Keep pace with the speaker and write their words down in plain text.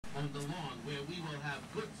on the lawn where we will have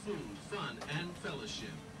good food, fun, and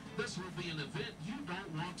fellowship. This will be an event you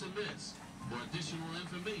don't want to miss. For additional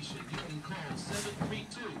information, you can call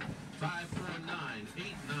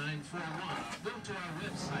 732-549-8941. Go to our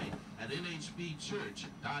website at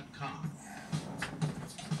nhbchurch.com.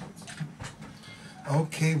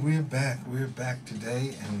 Okay, we're back. We're back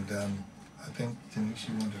today, and I think, Denise,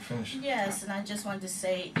 you wanted to finish. Yes, and I just wanted to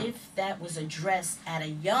say, if that was addressed at a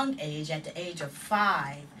young age, at the age of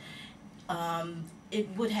 5, it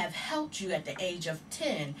would have helped you at the age of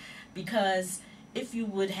 10, because if you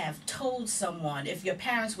would have told someone, if your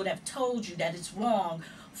parents would have told you that it's wrong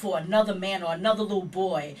for another man or another little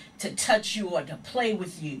boy to touch you or to play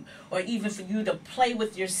with you, or even for you to play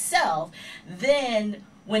with yourself, then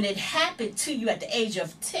when it happened to you at the age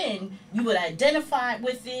of 10, you would identify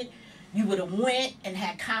with it. You would have went and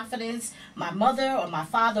had confidence. My mother or my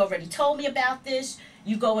father already told me about this.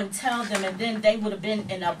 You go and tell them, and then they would have been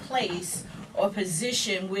in a place or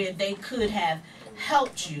position where they could have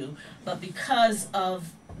helped you. But because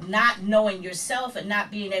of not knowing yourself and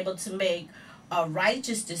not being able to make a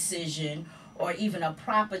righteous decision or even a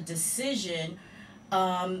proper decision,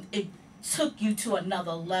 it took you to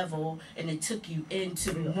another level, and it took you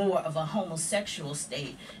into more of a homosexual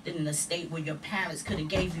state than in a state where your parents could have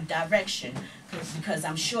gave you direction. Because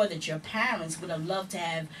I'm sure that your parents would have loved to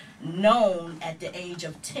have known at the age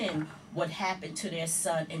of 10 what happened to their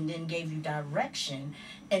son, and then gave you direction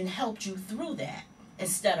and helped you through that,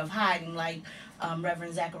 instead of hiding, like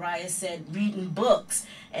Reverend Zacharias said, reading books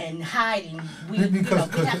and hiding. We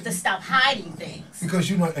have to stop hiding things.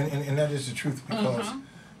 Because, and that is the truth, because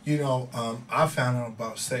I found out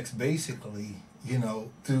about sex basically,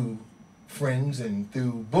 through friends and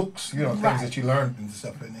through books, things that you learned and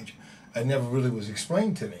stuff of that nature. It never really was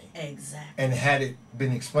explained to me. Exactly. And had it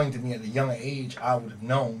been explained to me at a younger age, I would have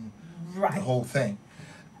known the whole thing.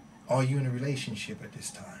 Are you in a relationship at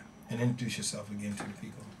this time? And introduce yourself again to the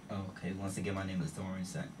people. Okay, once again, my name is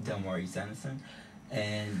Delmari Sanderson.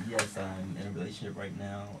 And yes, I'm in a relationship right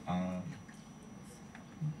now.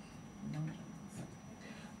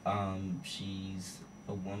 She's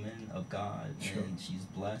a woman of God, and she's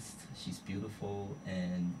blessed, she's beautiful,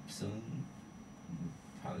 and soon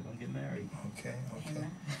probably gonna get married. Okay.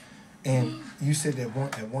 And you said that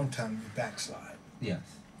at one time you backslide. Yes.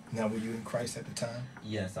 Now, were you in Christ at the time?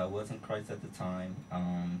 Yes, I was in Christ at the time.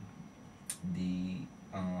 The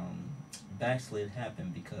backslid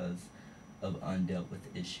happened because of undealt with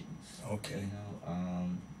issues. Okay.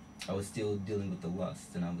 I was still dealing with the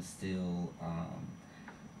lust, and I was still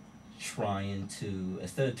trying to,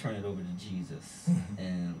 instead of turning it over to Jesus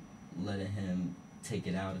and letting him take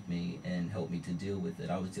it out of me and help me to deal with it,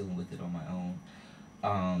 I was dealing with it on my own.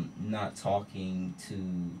 Not talking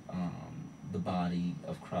to the body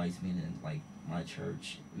of Christ, meaning like my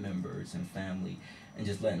church members and family, and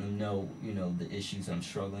just letting them know, the issues I'm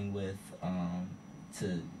struggling with,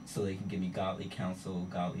 so they can give me godly counsel,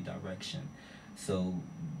 godly direction. So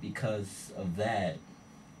because of that,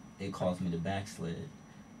 it caused me to backslid.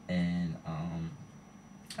 And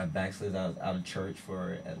I backslid out of church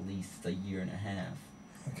for at least a year and a half.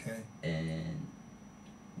 Okay. And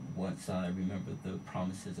once I remembered the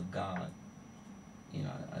promises of God,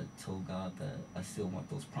 I told God that I still want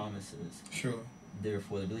those promises. Sure.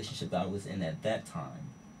 Therefore, the relationship that I was in at that time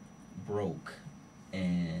broke,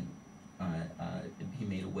 and he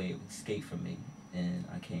made a way of escape for me, and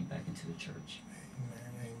I came back into the church. Amen.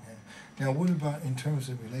 Now, what about in terms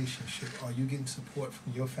of relationship? Are you getting support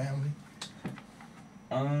from your family?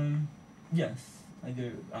 Yes, I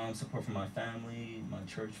get support from my family, my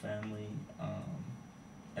church family.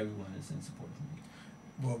 Everyone is in support of me.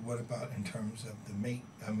 Well, what about in terms of the mate?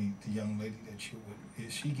 I mean, the young lady that you with,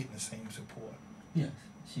 is she getting the same support? Yes,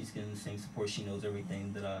 she's getting the same support. She knows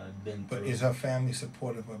everything that I've been through. But is her family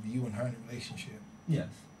supportive of you and her in a relationship?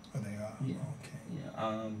 Yes. Oh, they are? Yeah. Okay.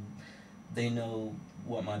 Yeah. They know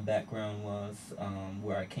what my background was,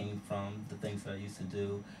 where I came from, the things that I used to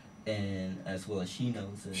do, and as well as she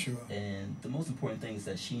knows it. Sure. And the most important thing is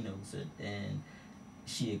that she knows it, and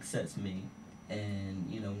she accepts me. And,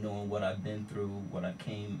 knowing what I've been through, what I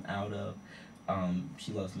came out of,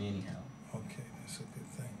 she loves me anyhow. Okay, that's a good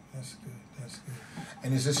thing. That's good.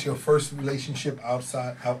 And is this your first relationship out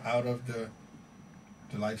of the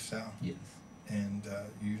lifestyle? Yes. And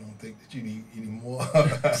you don't think that you need any more? All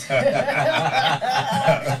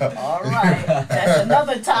right. That's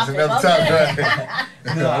another topic. Right?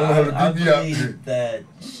 I believe that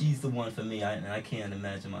she's the one for me, and I can't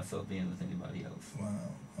imagine myself being with anybody else.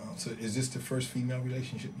 Wow. So is this the first female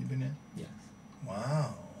relationship you've been in? Yes.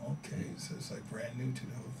 Wow. Okay, so it's like brand new to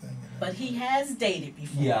the whole thing. But he has dated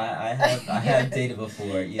before. Yeah, I have dated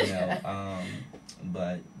before, you know,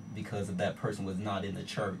 but because of that person was not in the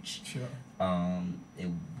church, Sure. it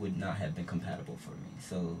would not have been compatible for me.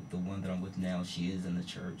 So the one that I'm with now, she is in the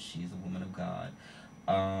church. She's a woman of God,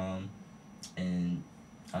 and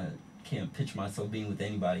I can't picture myself being with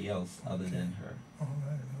anybody else other than her. All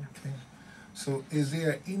right. Okay. So, is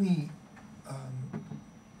there any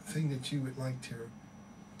thing that you would like to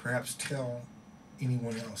perhaps tell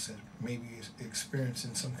anyone else that maybe is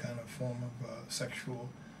experiencing some kind of form of sexual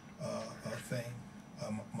thing,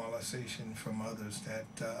 molestation from others,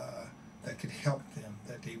 that could help them,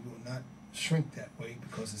 that they will not shrink that way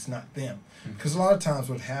because it's not them? Mm-hmm. Because a lot of times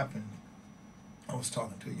what happened, I was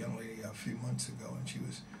talking to a young lady a few months ago, and she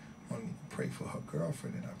was wanting me to pray for her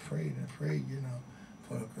girlfriend, and I prayed, you know,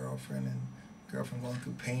 for her girlfriend, and girlfriend going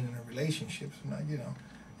through pain in her relationships, and I, you know,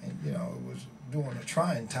 it was during a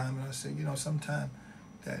trying time, and I said, you know, sometime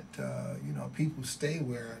that, you know, people stay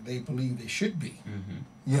where they believe they should be. Mm-hmm.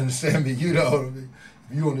 You understand me? You know,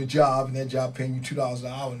 if you're on a job and that job paying you $2 an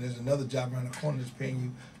hour, and there's another job around the corner that's paying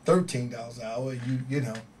you $13 an hour, and you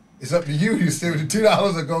know, it's up to you. You stay with the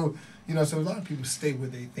 $2 or go, you know. So a lot of people stay where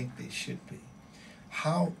they think they should be.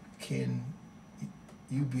 How can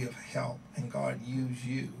you be of help and God use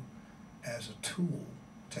you as a tool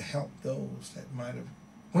to help those that might have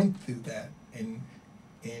went through that, and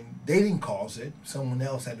they didn't cause it, someone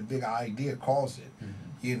else had a big idea caused it,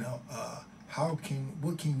 Mm-hmm. you know,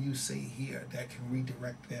 what can you say here that can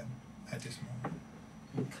redirect them at this moment?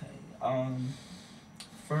 Okay.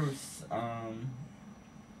 First,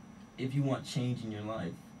 if you want change in your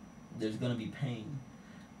life, there's going to be pain,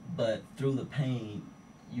 but through the pain,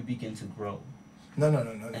 you begin to grow. No.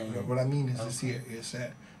 What I mean is this here is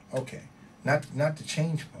that, okay, not the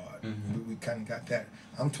change part. Mm-hmm. We kind of got that.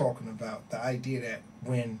 I'm talking about the idea that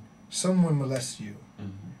when someone molests you,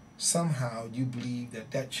 Mm-hmm. somehow you believe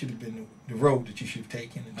that should have been the road that you should have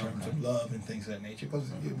taken in terms of love and things of that nature.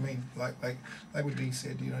 Because I mean, like what Dee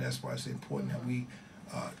said, you know, that's why it's important that we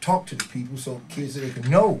talk to the people so kids they can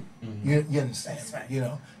know. Mm-hmm. You understand? That's right. You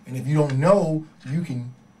know, and if you don't know, you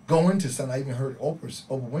can go into something. I even heard Oprah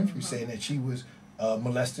Winfrey saying that she was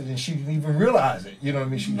molested and she didn't even realize it. You know what I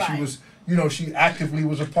mean? She was, you know, she actively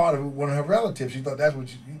was a part of it. One of her relatives. She thought that's what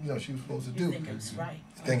she was supposed to do. You think it's right.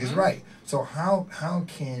 Think is right. So how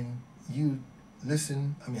can you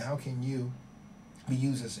listen? I mean, how can you be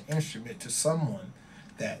used as an instrument to someone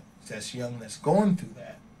that's young, that's going through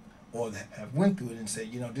that, or that have went through it, and say,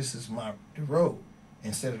 you know, this is the road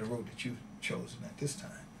instead of the road that you've chosen at this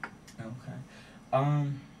time?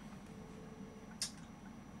 Okay.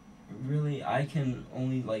 Really, I can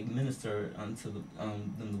only like minister unto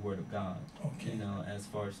them the Word of God. Okay. You know, as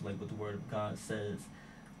far as like what the Word of God says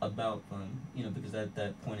about them, you know, because at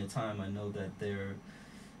that point in time I know that they're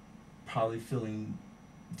probably feeling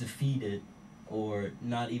defeated or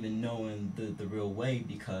not even knowing the real way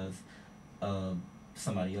because of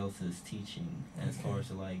somebody else's teaching as far as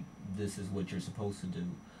like this is what you're supposed to do,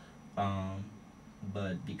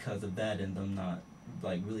 but because of that and them not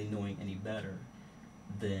like really knowing any better,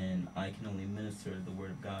 then I can only minister the Word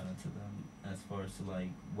of God unto them as far as to like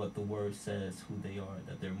what the Word says, who they are,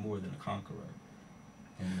 that they're more than a conqueror.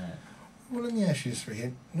 That. Well, let me ask you this right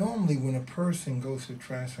here. Normally, when a person goes through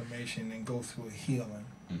transformation and goes through a healing,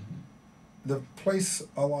 Mm-hmm. the place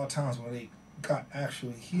a lot of times where they got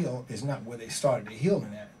actually healed is not where they started their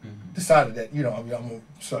healing at. Mm-hmm. Decided that, you know, I mean, I'm going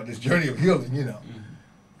to start this journey of healing, you know.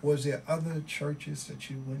 Mm-hmm. Was there other churches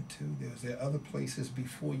that you went to? Was there other places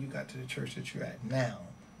before you got to the church that you're at now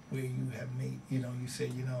where you have made, you know, you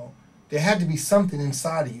said, you know, there had to be something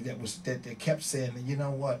inside of you that kept saying, you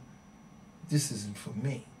know what, this isn't for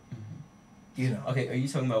me. Mm-hmm. You know. Okay, are you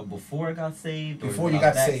talking about before I got saved? Before or you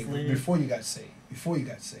got saved. backslid? Before you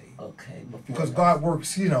got saved. Okay. Because God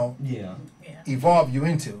works, you know, Yeah. evolve you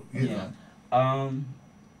into, you know.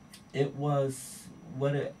 It was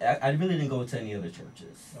I really didn't go to any other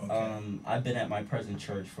churches. Okay. I've been at my present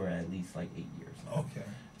church for at least like 8 years now. Okay.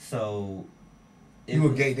 So You were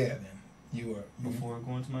gay there then? You were before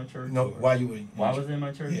going to my church? No, or while you were in while I was in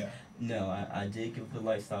my church? Yeah. No, I did give the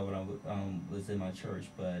lifestyle when I was in my church,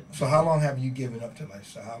 but So how long have you given up to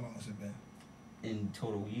lifestyle? How long has it been? in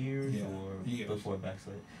total years or years. before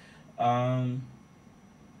backslid?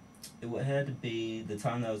 It had to be the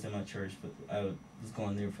time that I was in my church, but I was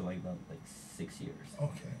going there for about 6 years.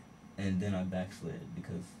 Okay. And then I backslid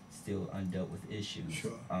because still undealt with issues.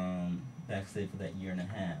 Sure. Backslid for that year and a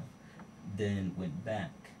half, then went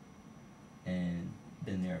back and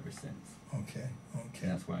been there ever since. Okay.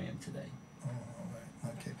 And that's where I am today. Oh, all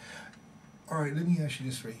right. Okay. All right, let me ask you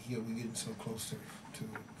this right here. We're getting so close to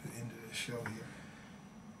the end of the show here.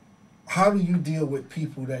 How do you deal with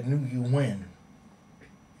people that knew you when,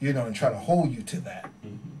 you know, and try to hold you to that?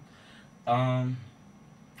 Mm-hmm.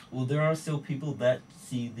 Well, there are still people that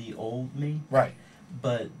see the old me. Right.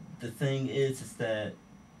 But the thing is that,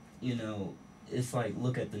 you know, it's like,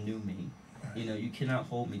 look at the new me. Right. You know, you cannot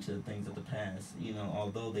hold me to the things of the past. You know,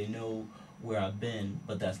 although they know where I've been,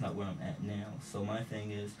 but that's not where I'm at now. So my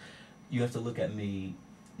thing is, you have to look at me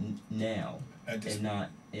now and not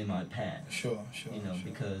in my past. Sure. You know,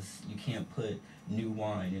 because you can't put new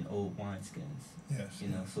wine in old wineskins. Yes. You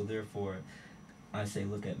know, so therefore, I say,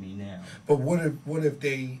 look at me now. But what if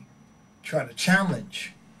they try to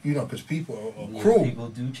challenge? You know, because people are cruel. People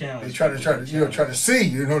do challenge. They try to see.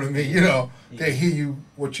 You know what I mean? You know, they hear you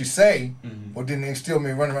what you say, Mm-hmm. but then they still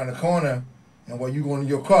may run around the corner, and while you going in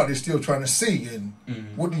your car, they're still trying to see. And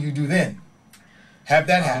what do you do then? Have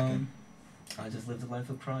that happen? I just live the life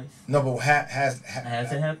of Christ. No, but has it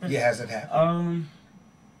happened? Yeah, has it happened?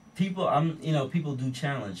 People, people do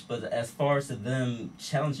challenge, but as far as them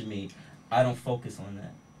challenging me, I don't focus on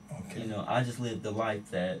that. Okay. You know, I just live the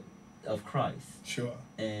life of Christ. Sure.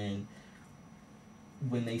 And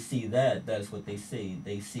when they see that, that's what they see.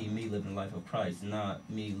 They see me living the life of Christ, not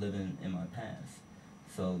me living in my past.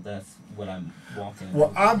 So that's what I'm walking.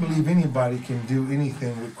 Well, I believe anybody can do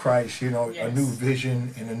anything with Christ, you know, Yes. a new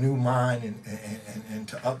vision and a new mind and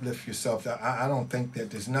to uplift yourself. I don't think that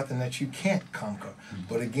there's nothing that you can't conquer. Mm-hmm.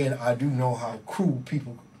 But again, I do know how cruel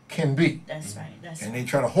people can be. That's right. That's And right. they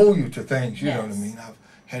try to hold you to things, you know what I Yes. mean? I've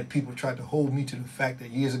had people try to hold me to the fact that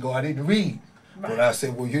years ago I didn't read. Right. But I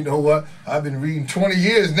said, well, you know what? I've been reading 20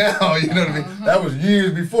 years now, you know what I mean? That was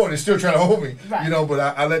years before. They're still trying to hold me, Right. you know, but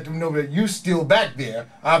I let them know that you still back there.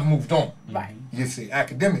 I've moved on, Right. you see,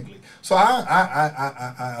 academically. So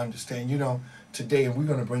I understand, you know, today, and we're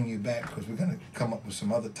going to bring you back because we're going to come up with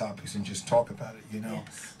some other topics and just talk about it, you know.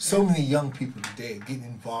 Yes. So many young people today are getting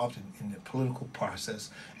involved in the political process,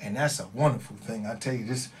 and that's a wonderful thing. I tell you,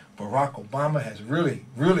 this Barack Obama has really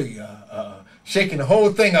shaken the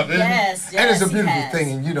whole thing up. Yes, and it's a yes, he beautiful has.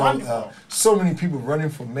 thing. And, you know, Wonderful. so many people running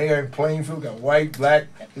for mayor in Plainfield, got white, black,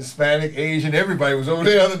 Hispanic, Asian, everybody was over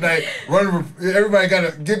there the other night running. Everybody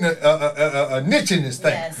getting a niche in this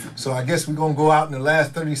thing. Yes. So I guess we're going to go out in the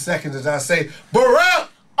last 30 seconds as I say, Barack!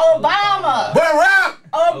 Obama! Barack!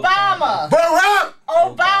 Obama! Barack!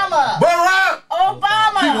 Obama! Barack!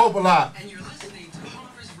 Obama! Keep hope alive. And you're listening to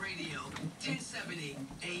Harvest Radio, 1070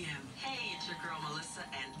 AM. Hey, it's your girl Melissa,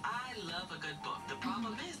 and I love a good book. The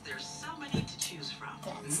problem is there's so many to choose from.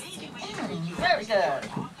 Maybe we should read yours. Very good.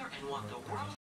 Author and want the world